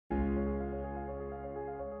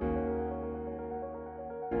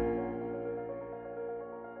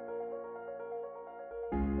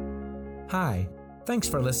Hi, thanks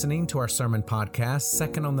for listening to our sermon podcast,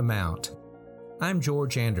 Second on the Mount. I'm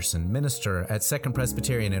George Anderson, minister at Second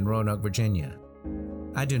Presbyterian in Roanoke, Virginia.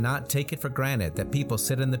 I do not take it for granted that people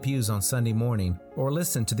sit in the pews on Sunday morning or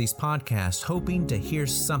listen to these podcasts hoping to hear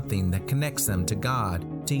something that connects them to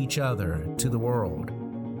God, to each other, to the world.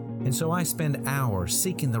 And so I spend hours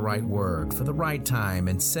seeking the right word for the right time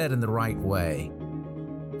and said in the right way.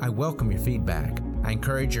 I welcome your feedback. I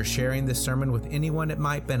encourage your sharing this sermon with anyone it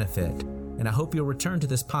might benefit, and I hope you'll return to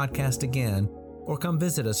this podcast again or come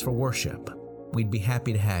visit us for worship. We'd be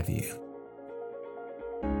happy to have you.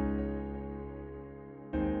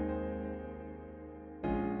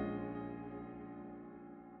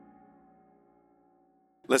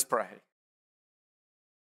 Let's pray.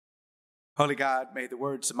 Holy God, may the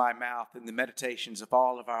words of my mouth and the meditations of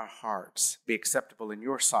all of our hearts be acceptable in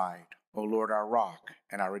your sight, O Lord, our rock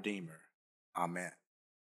and our Redeemer. Amen.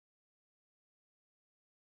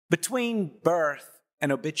 Between birth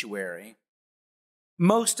and obituary,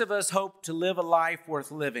 most of us hope to live a life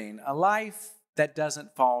worth living, a life that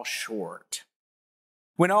doesn't fall short.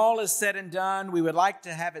 When all is said and done, we would like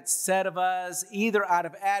to have it said of us, either out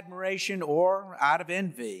of admiration or out of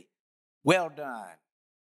envy, well done,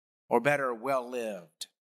 or better, well lived.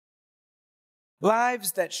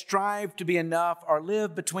 Lives that strive to be enough are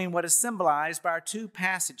lived between what is symbolized by our two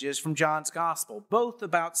passages from John's Gospel, both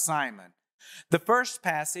about Simon. The first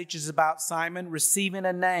passage is about Simon receiving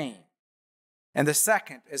a name, and the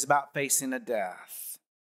second is about facing a death.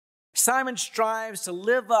 Simon strives to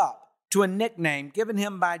live up to a nickname given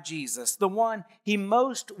him by Jesus, the one he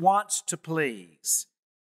most wants to please.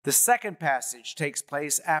 The second passage takes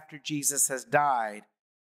place after Jesus has died,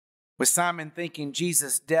 with Simon thinking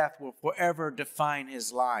Jesus' death will forever define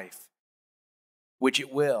his life, which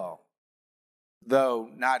it will, though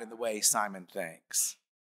not in the way Simon thinks.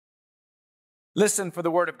 Listen for the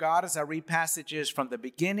word of God as I read passages from the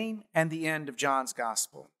beginning and the end of John's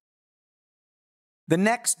Gospel. The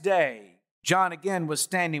next day, John again was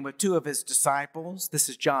standing with two of his disciples. This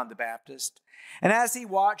is John the Baptist. And as he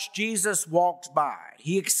watched Jesus walked by,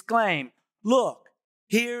 he exclaimed, "Look,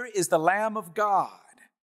 here is the Lamb of God."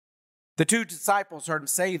 The two disciples heard him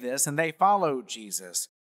say this, and they followed Jesus.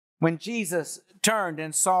 When Jesus turned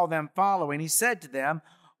and saw them following, he said to them,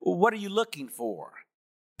 "What are you looking for?"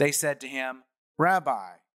 They said to him,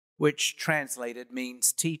 "Rabbi," which translated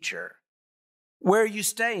means teacher. "Where are you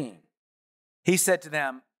staying?" He said to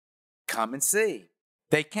them, "Come and see."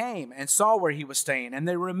 They came and saw where he was staying, and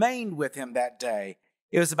they remained with him that day.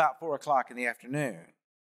 It was about 4:00 in the afternoon.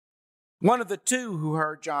 One of the two who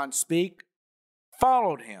heard John speak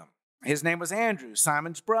followed him. His name was Andrew,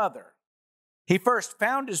 Simon's brother. He first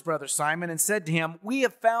found his brother Simon and said to him, "We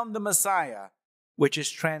have found the Messiah," which is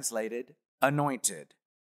translated anointed.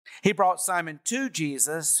 He brought Simon to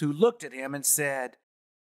Jesus, who looked at him and said,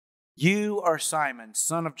 "You are Simon,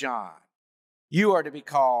 son of John. You are to be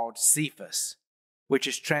called Cephas," which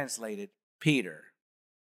is translated Peter.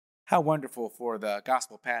 How wonderful for the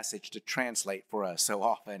gospel passage to translate for us so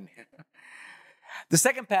often. The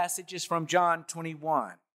second passage is from John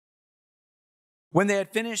 21. When they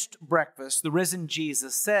had finished breakfast, the risen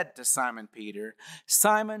Jesus said to Simon Peter,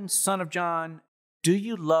 "Simon, son of John, do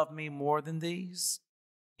you love me more than these?"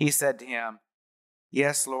 He said to him,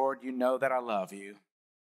 "Yes, Lord, you know that I love you."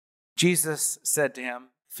 Jesus said to him,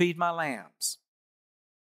 "Feed my lambs."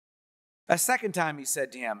 A second time he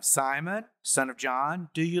said to him, "Simon, son of John,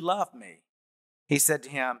 do you love me?" He said to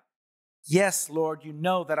him, "Yes, Lord, you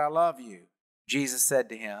know that I love you." Jesus said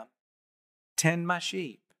to him, "Tend my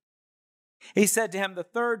sheep." He said to him the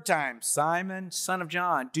third time, "Simon, son of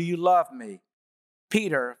John, do you love me?"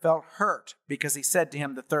 Peter felt hurt because he said to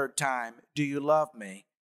him the third time, "Do you love me?"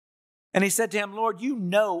 And he said to him, "Lord, you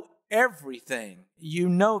know everything. You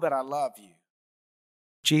know that I love you."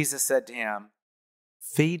 Jesus said to him,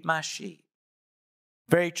 "Feed my sheep.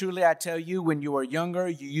 Very truly, I tell you, when you were younger,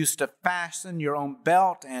 you used to fasten your own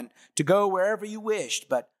belt and to go wherever you wished.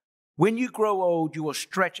 But when you grow old, you will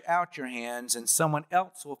stretch out your hands, and someone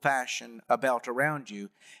else will fashion a belt around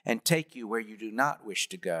you and take you where you do not wish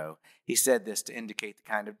to go." He said this to indicate the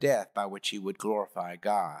kind of death by which he would glorify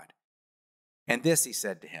God. And this he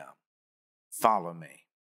said to him, "Follow me."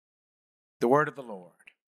 The word of the Lord.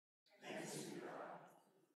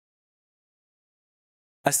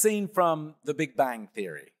 A scene from The Big Bang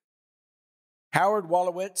Theory. Howard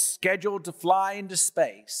Wolowitz, scheduled to fly into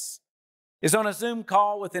space, is on a Zoom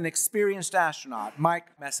call with an experienced astronaut,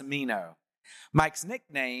 Mike Massimino. Mike's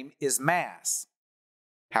nickname is Mass.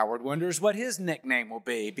 Howard wonders what his nickname will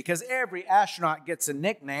be, because every astronaut gets a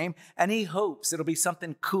nickname, and he hopes it'll be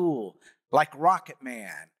something cool, like Rocket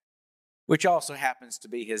Man. which also happens to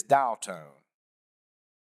be his dial tone.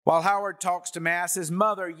 While Howard talks to Mass, his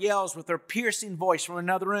mother yells with her piercing voice from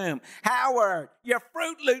another room, "Howard, your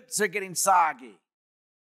Fruit Loops are getting soggy."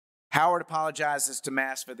 Howard apologizes to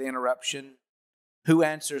Mass for the interruption, who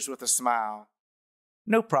answers with a smile,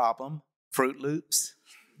 "No problem, Fruit Loops."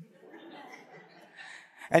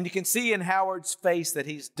 And you can see in Howard's face that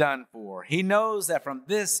he's done for. He knows that from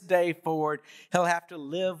this day forward, he'll have to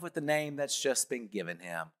live with the name that's just been given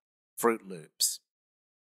him, Fruit Loops.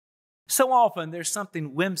 So often there's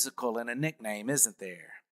something whimsical in a nickname, isn't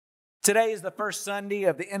there? Today is the first Sunday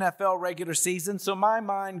of the NFL regular season, so my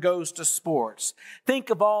mind goes to sports. Think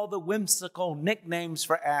of all the whimsical nicknames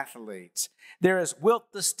for athletes. There is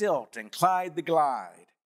Wilt the Stilt and Clyde the Glide.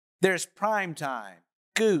 There's Primetime,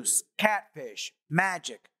 Goose, Catfish,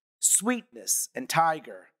 Magic, Sweetness, and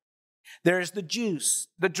Tiger. There's the Juice,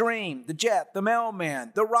 the Dream, the Jet, the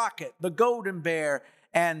Mailman, the Rocket, the Golden Bear,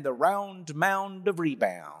 and the Round Mound of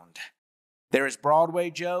Rebound. There is Broadway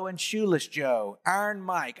Joe and Shoeless Joe, Iron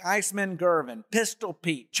Mike, Iceman Gervin, Pistol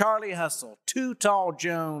Pete, Charlie Hustle, Too Tall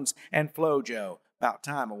Jones, and Flo Joe. About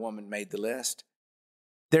time a woman made the list.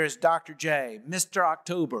 There is Dr. J, Mr.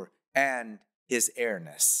 October, and his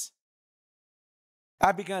airness.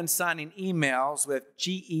 I've begun signing emails with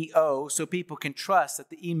GEO so people can trust that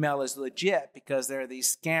the email is legit, because there are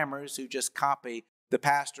these scammers who just copy the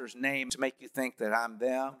pastor's name to make you think that I'm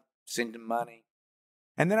them, send them money.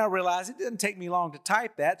 And then I realized it didn't take me long to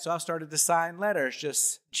type that, so I started to sign letters,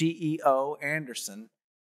 just GEO Anderson.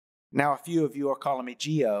 Now a few of you are calling me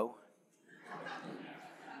Geo.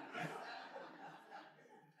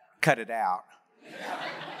 Cut it out.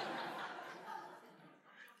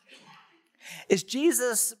 Is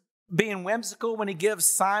Jesus being whimsical when he gives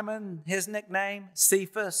Simon his nickname,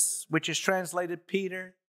 Cephas, which is translated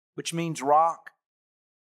Peter, which means rock?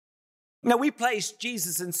 Now, we place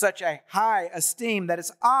Jesus in such a high esteem that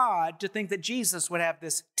it's odd to think that Jesus would have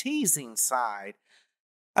this teasing side.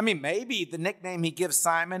 I mean, maybe the nickname he gives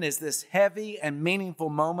Simon is this heavy and meaningful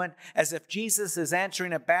moment, as if Jesus is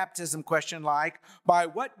answering a baptism question like, "By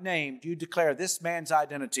what name do you declare this man's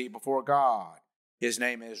identity before God?" His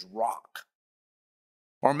name is Rock.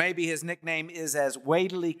 Or maybe his nickname is as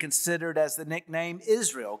weightily considered as the nickname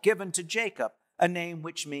Israel, given to Jacob, a name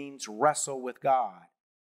which means wrestle with God.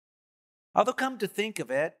 Although, come to think of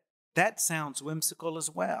it, that sounds whimsical as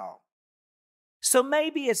well. So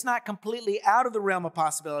maybe it's not completely out of the realm of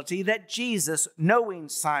possibility that Jesus, knowing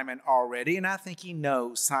Simon already, and I think he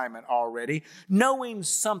knows Simon already, knowing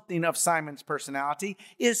something of Simon's personality,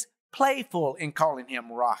 is playful in calling him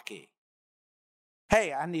Rocky.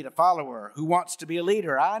 "Hey, I need a follower who wants to be a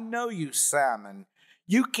leader. I know you, Simon.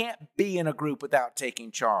 You can't be in a group without taking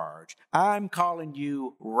charge. I'm calling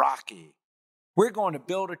you Rocky. We're going to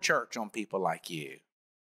build a church on people like you."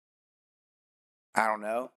 I don't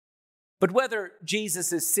know. But whether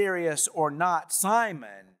Jesus is serious or not,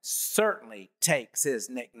 Simon certainly takes his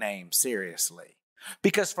nickname seriously.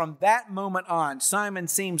 Because from that moment on, Simon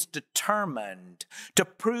seems determined to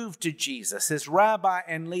prove to Jesus, his rabbi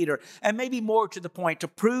and leader, and maybe more to the point, to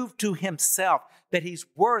prove to himself that he's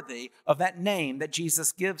worthy of that name that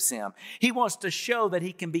Jesus gives him. He wants to show that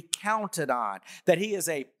he can be counted on, that he is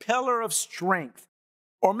a pillar of strength,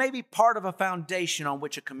 or maybe part of a foundation on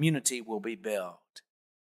which a community will be built.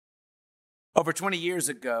 Over 20 years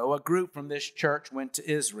ago, a group from this church went to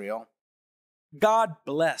Israel. God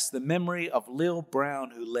bless the memory of Lil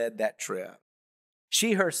Brown, who led that trip.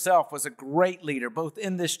 She herself was a great leader, both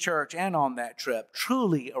in this church and on that trip.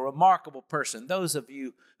 Truly a remarkable person. Those of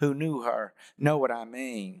you who knew her know what I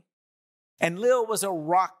mean. And Lil was a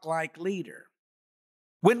rock-like leader.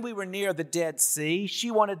 When we were near the Dead Sea, she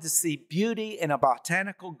wanted to see beauty in a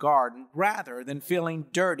botanical garden rather than feeling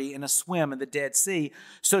dirty in a swim in the Dead Sea.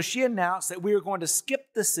 So she announced that we were going to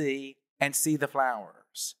skip the sea and see the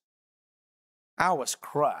flowers. I was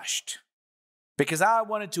crushed because I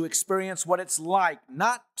wanted to experience what it's like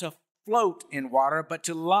not to float in water, but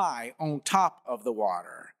to lie on top of the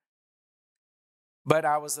water. But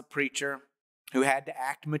I was a preacher who had to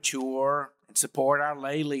act mature and support our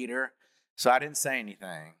lay leader, so I didn't say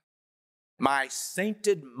anything. My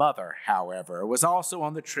sainted mother, however, was also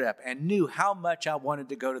on the trip and knew how much I wanted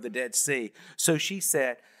to go to the Dead Sea. So she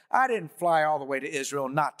said, "I didn't fly all the way to Israel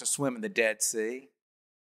not to swim in the Dead Sea."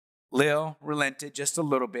 Lil relented just a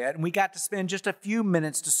little bit, and we got to spend just a few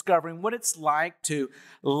minutes discovering what it's like to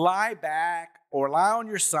lie back or lie on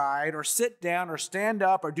your side or sit down or stand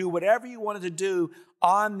up or do whatever you wanted to do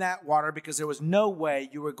on that water, because there was no way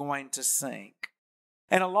you were going to sink.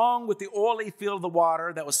 And along with the oily feel of the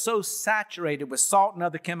water that was so saturated with salt and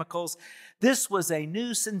other chemicals, this was a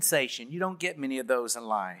new sensation. You don't get many of those in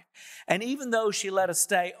life. And even though she let us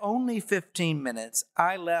stay only 15 minutes,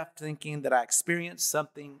 I left thinking that I experienced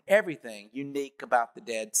everything unique about the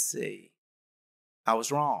Dead Sea. I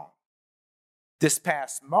was wrong. This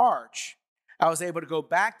past March, I was able to go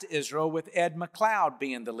back to Israel with Ed McLeod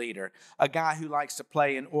being the leader, a guy who likes to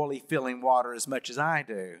play in oily filling water as much as I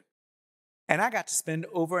do. And I got to spend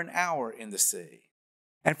over an hour in the sea.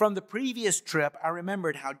 And from the previous trip, I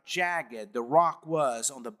remembered how jagged the rock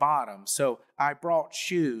was on the bottom. So I brought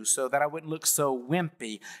shoes so that I wouldn't look so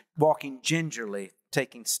wimpy, walking gingerly,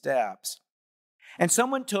 taking steps. And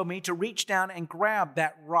someone told me to reach down and grab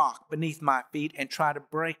that rock beneath my feet and try to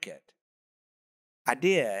break it. I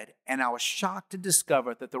did, and I was shocked to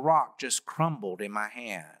discover that the rock just crumbled in my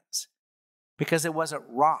hands. Because it wasn't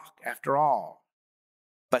rock after all,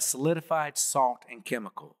 but solidified salt and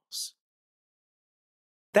chemicals.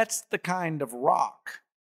 That's the kind of rock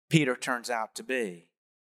Peter turns out to be.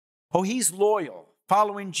 Oh, he's loyal,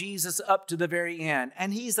 following Jesus up to the very end,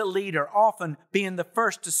 and he's a leader, often being the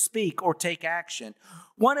first to speak or take action.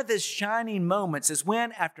 One of his shining moments is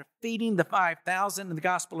when, after feeding the 5,000 in the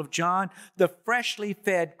Gospel of John, the freshly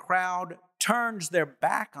fed crowd turns their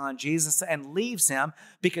back on Jesus and leaves him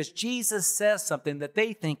because Jesus says something that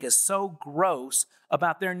they think is so gross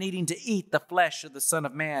about their needing to eat the flesh of the Son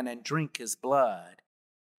of Man and drink his blood.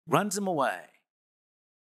 Runs him away.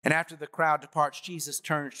 And after the crowd departs, Jesus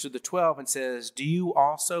turns to the 12 and says, "Do you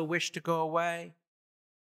also wish to go away?"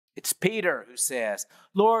 It's Peter who says,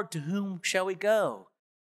 "Lord, to whom shall we go?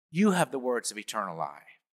 You have the words of eternal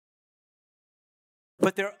life."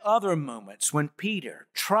 But there are other moments when Peter,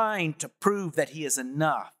 trying to prove that he is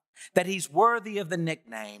enough, that he's worthy of the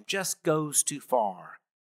nickname, just goes too far.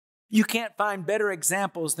 You can't find better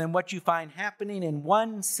examples than what you find happening in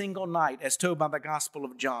one single night as told by the Gospel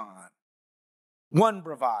of John. One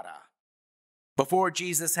bravada. Before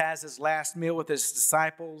Jesus has his last meal with his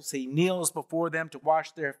disciples, he kneels before them to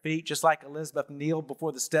wash their feet, just like Elizabeth kneeled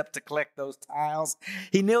before the steps to collect those tiles.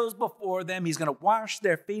 He kneels before them. He's going to wash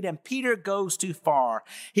their feet, and Peter goes too far.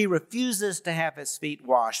 He refuses to have his feet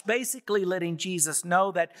washed, basically letting Jesus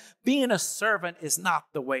know that being a servant is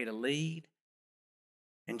not the way to lead.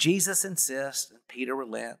 And Jesus insists, and Peter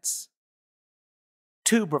relents.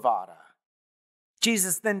 Too bravada.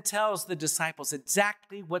 Jesus then tells the disciples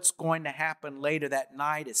exactly what's going to happen later that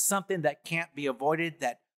night. It's something that can't be avoided,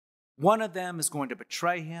 that one of them is going to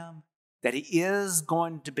betray him, that he is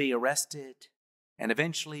going to be arrested and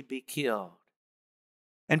eventually be killed.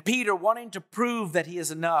 And Peter, wanting to prove that he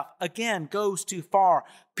is enough, again goes too far.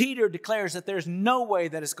 Peter declares that there's no way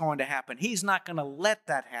that it's going to happen. He's not going to let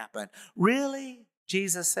that happen. Really?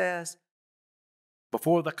 Jesus says,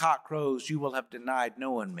 "Before the cock crows, you will have denied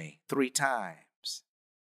knowing me 3 times.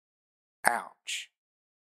 Ouch.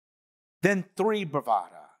 Then 3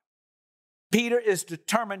 bravada. Peter is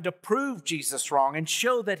determined to prove Jesus wrong and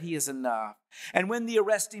show that he is enough. And when the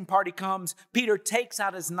arresting party comes, Peter takes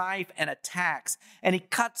out his knife and attacks, and he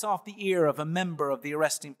cuts off the ear of a member of the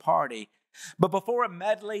arresting party. But before a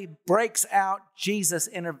medley breaks out, Jesus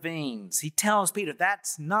intervenes. He tells Peter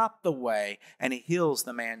that's not the way, and he heals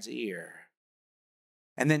the man's ear.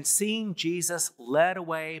 And then seeing Jesus led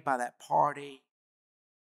away by that party,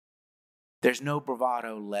 there's no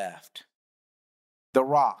bravado left. The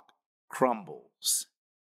rock crumbles.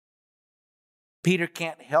 Peter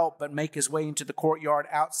can't help but make his way into the courtyard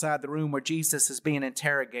outside the room where Jesus is being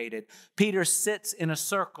interrogated. Peter sits in a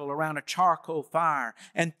circle around a charcoal fire,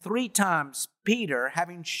 and 3 times Peter,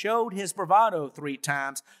 having showed his bravado 3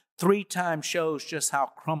 times, 3 times shows just how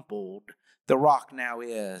crumpled the rock now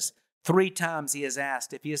is. 3 times he is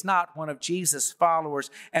asked if he is not one of Jesus' followers,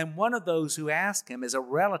 and one of those who ask him is a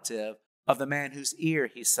relative of the man whose ear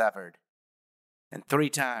he severed. And 3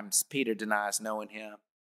 times Peter denies knowing him.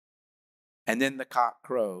 And then the cock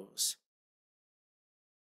crows.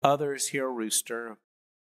 Others hear a rooster,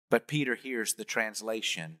 but Peter hears the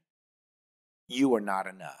translation, "You are not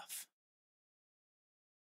enough."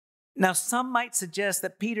 Now, some might suggest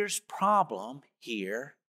that Peter's problem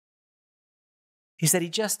here is that he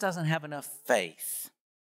just doesn't have enough faith,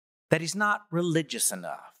 that he's not religious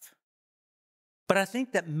enough. But I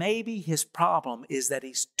think that maybe his problem is that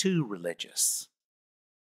he's too religious.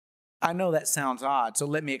 I know that sounds odd, so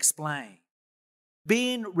let me explain.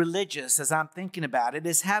 Being religious, as I'm thinking about it,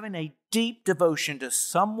 is having a deep devotion to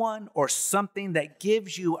someone or something that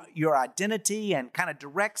gives you your identity and kind of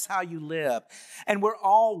directs how you live. And we're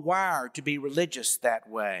all wired to be religious that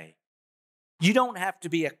way. You don't have to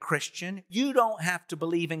be a Christian. You don't have to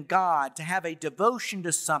believe in God to have a devotion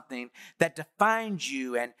to something that defines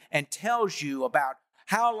you and tells you about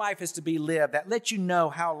how life is to be lived, that lets you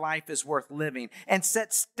know how life is worth living, and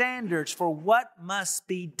sets standards for what must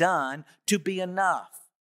be done to be enough.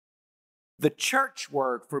 The church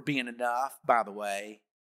word for being enough, by the way,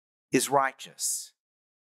 is righteous.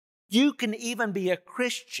 You can even be a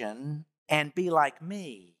Christian and be like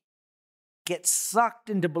me. Get sucked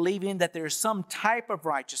into believing that there's some type of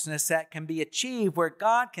righteousness that can be achieved where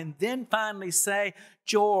God can then finally say,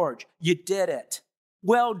 George, you did it.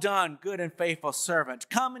 Well done, good and faithful servant.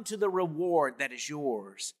 Come into the reward that is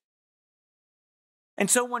yours. And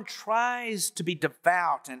so one tries to be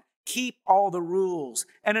devout and keep all the rules,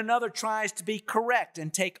 and another tries to be correct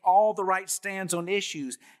and take all the right stands on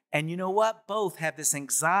issues. And you know what? Both have this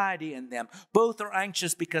anxiety in them. Both are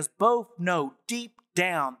anxious because both know deep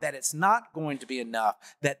down that it's not going to be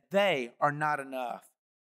enough, that they are not enough.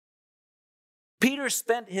 Peter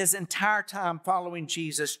spent his entire time following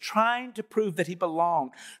Jesus, trying to prove that he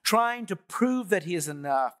belonged, trying to prove that he is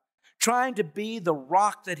enough, trying to be the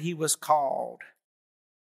rock that he was called.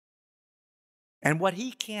 And what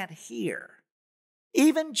he can't hear,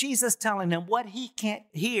 even Jesus telling him what he can't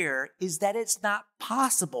hear, is that it's not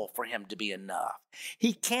possible for him to be enough.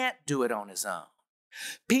 He can't do it on his own.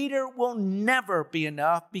 Peter will never be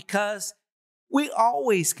enough because we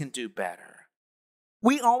always can do better.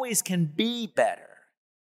 We always can be better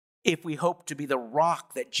if we hope to be the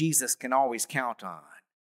rock that Jesus can always count on.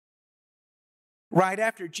 Right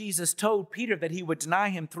after Jesus told Peter that he would deny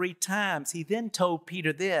him 3 times, he then told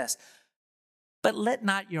Peter this, but let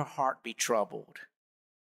not your heart be troubled.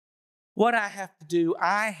 What I have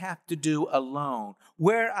to do alone.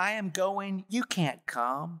 Where I am going, you can't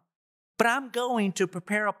come. But I'm going to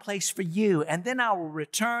prepare a place for you, and then I will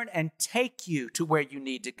return and take you to where you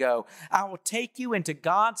need to go. I will take you into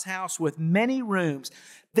God's house with many rooms,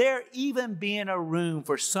 there even being a room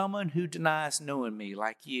for someone who denies knowing me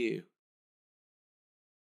like you.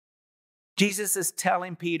 Jesus is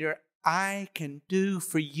telling Peter, I can do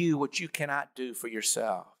for you what you cannot do for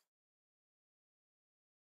yourself.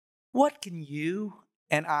 What can you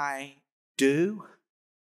and I do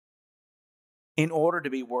in order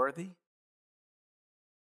to be worthy?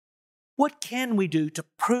 What can we do to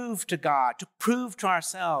prove to God, to prove to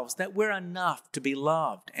ourselves that we're enough to be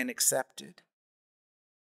loved and accepted?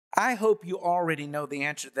 I hope you already know the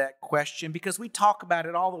answer to that question because we talk about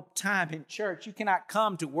it all the time in church. You cannot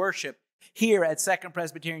come to worship here at Second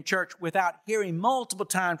Presbyterian Church without hearing multiple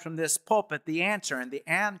times from this pulpit the answer, and the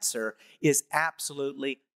answer is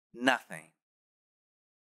absolutely nothing.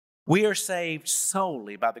 We are saved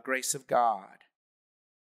solely by the grace of God.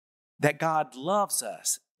 That God loves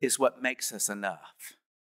us is what makes us enough.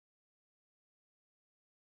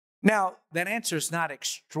 Now, that answer is not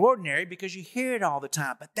extraordinary because you hear it all the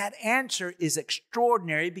time, but that answer is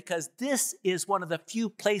extraordinary because this is one of the few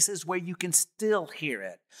places where you can still hear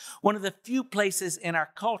it. One of the few places in our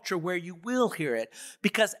culture where you will hear it,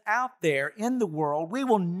 because out there in the world, we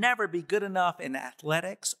will never be good enough in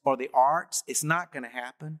athletics or the arts. It's not going to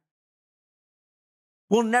happen.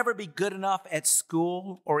 We'll never be good enough at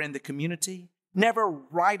school or in the community. Never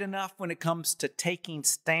right enough when it comes to taking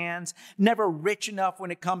stands. Never rich enough when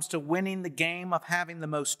it comes to winning the game of having the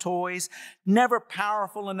most toys. Never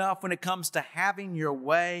powerful enough when it comes to having your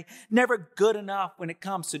way. Never good enough when it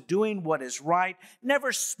comes to doing what is right.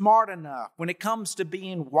 Never smart enough when it comes to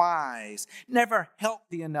being wise. Never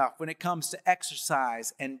healthy enough when it comes to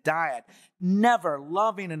exercise and diet. Never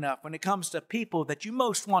loving enough when it comes to people that you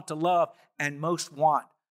most want to love and most want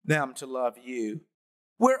them to love you.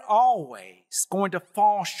 We're always going to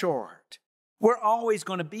fall short. We're always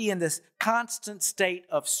going to be in this constant state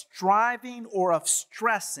of striving or of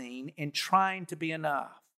stressing in trying to be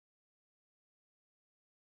enough.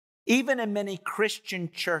 Even in many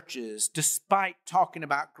Christian churches, despite talking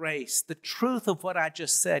about grace, the truth of what I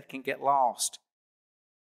just said can get lost.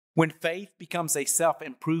 When faith becomes a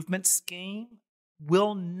self-improvement scheme,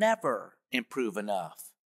 we'll never improve enough.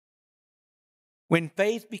 When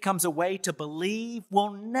faith becomes a way to believe,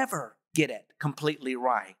 we'll never get it completely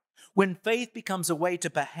right. When faith becomes a way to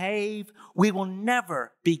behave, we will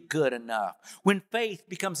never be good enough. When faith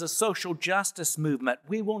becomes a social justice movement,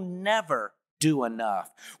 we will never do enough.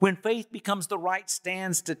 When faith becomes the right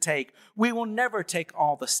stands to take, we will never take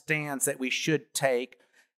all the stands that we should take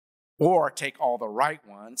or take all the right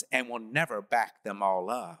ones, and we'll never back them all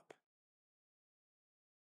up.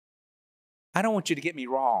 I don't want you to get me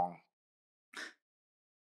wrong.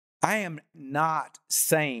 I am not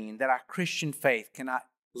saying that our Christian faith cannot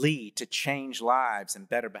lead to changed lives and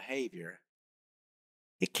better behavior.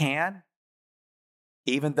 It can.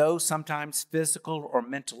 Even though sometimes physical or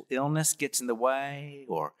mental illness gets in the way,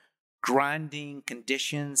 or grinding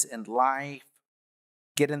conditions in life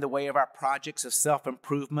get in the way of our projects of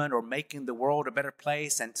self-improvement or making the world a better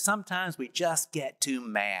place, and sometimes we just get too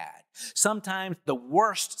mad. Sometimes the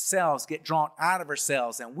worst selves get drawn out of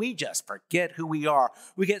ourselves and we just forget who we are.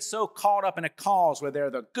 We get so caught up in a cause where there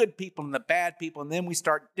are the good people and the bad people, and then we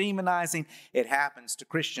start demonizing. It happens to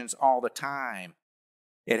Christians all the time.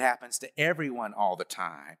 It happens to everyone all the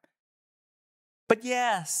time. But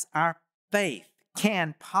yes, our faith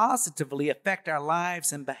can positively affect our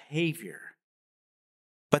lives and behavior.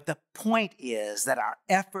 But the point is that our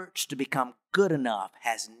efforts to become good enough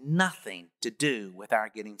has nothing to do with our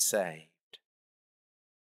getting saved.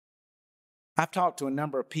 I've talked to a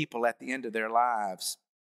number of people at the end of their lives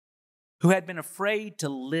who had been afraid to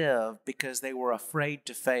live because they were afraid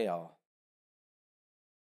to fail,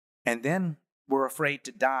 and then were afraid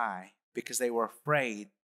to die because they were afraid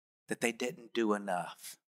that they didn't do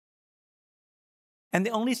enough. And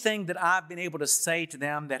the only thing that I've been able to say to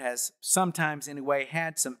them that has sometimes anyway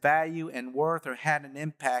had some value and worth or had an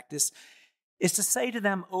impact is to say to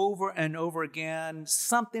them over and over again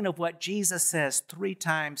something of what Jesus says 3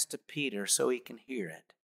 times to Peter so he can hear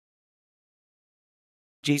it.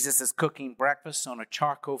 Jesus is cooking breakfast on a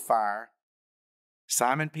charcoal fire.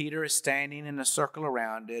 Simon Peter is standing in a circle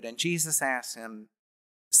around it, and Jesus asks him,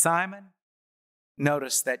 "Simon?"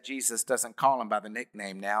 Notice that Jesus doesn't call him by the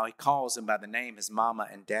nickname now. He calls him by the name his mama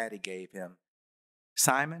and daddy gave him.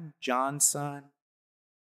 "Simon, John's son,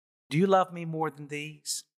 do you love me more than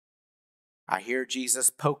these?" I hear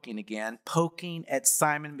Jesus poking again, poking at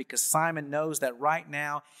Simon, because Simon knows that right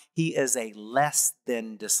now he is a less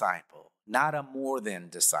than disciple, not a more than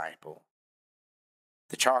disciple.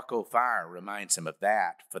 The charcoal fire reminds him of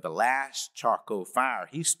that, for the last charcoal fire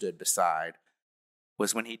he stood beside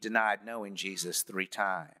was when he denied knowing Jesus 3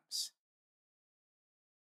 times.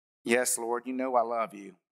 "Yes, Lord, you know I love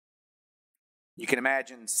you." You can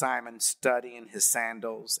imagine Simon studying his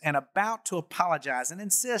sandals and about to apologize and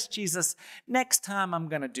insist, "Jesus, next time I'm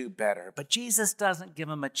going to do better." But Jesus doesn't give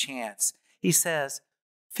him a chance. He says,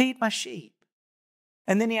 "Feed my sheep."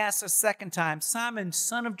 And then he asks a second time, "Simon,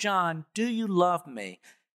 son of John, do you love me?"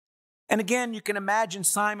 And again, you can imagine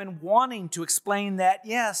Simon wanting to explain that,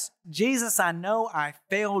 "Yes, Jesus, I know I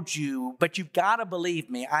failed you, but you've got to believe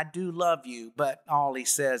me. I do love you." But all he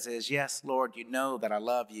says is, "Yes, Lord, you know that I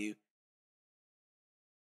love you."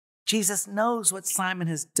 Jesus knows what Simon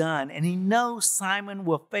has done, and he knows Simon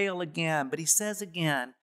will fail again. But he says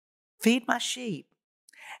again, "Feed my sheep."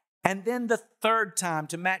 And then the third time,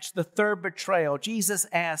 to match the third betrayal, Jesus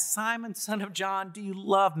asks, "Simon, son of John, do you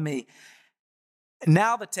love me?"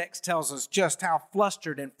 Now the text tells us just how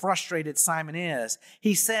flustered and frustrated Simon is.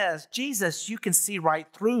 He says, "Jesus, you can see right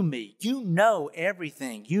through me. You know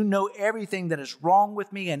everything. You know everything that is wrong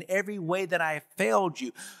with me and every way that I have failed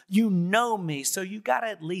you. You know me, so you got to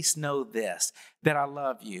at least know this, that I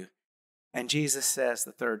love you." And Jesus says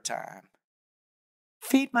the third time,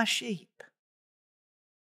 "Feed my sheep."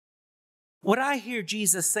 What I hear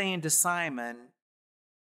Jesus saying to Simon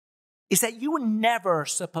is that you were never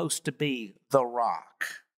supposed to be the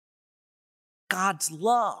rock. God's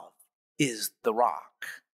love is the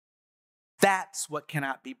rock. That's what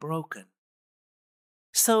cannot be broken.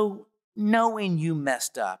 So knowing you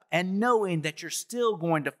messed up and knowing that you're still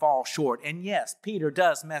going to fall short, and yes, Peter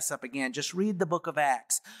does mess up again. Just read the book of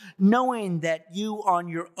Acts. Knowing that you on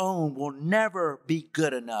your own will never be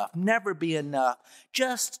good enough, never be enough.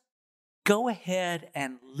 Just go ahead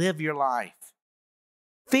and live your life.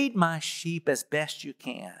 Feed my sheep as best you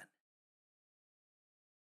can.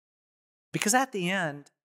 Because at the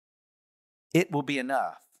end, it will be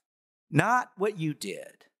enough. Not what you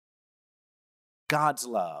did. God's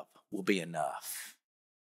love will be enough.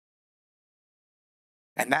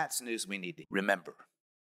 And that's news we need to remember.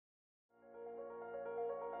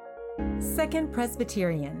 Second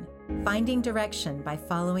Presbyterian, finding direction by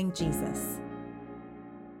following Jesus.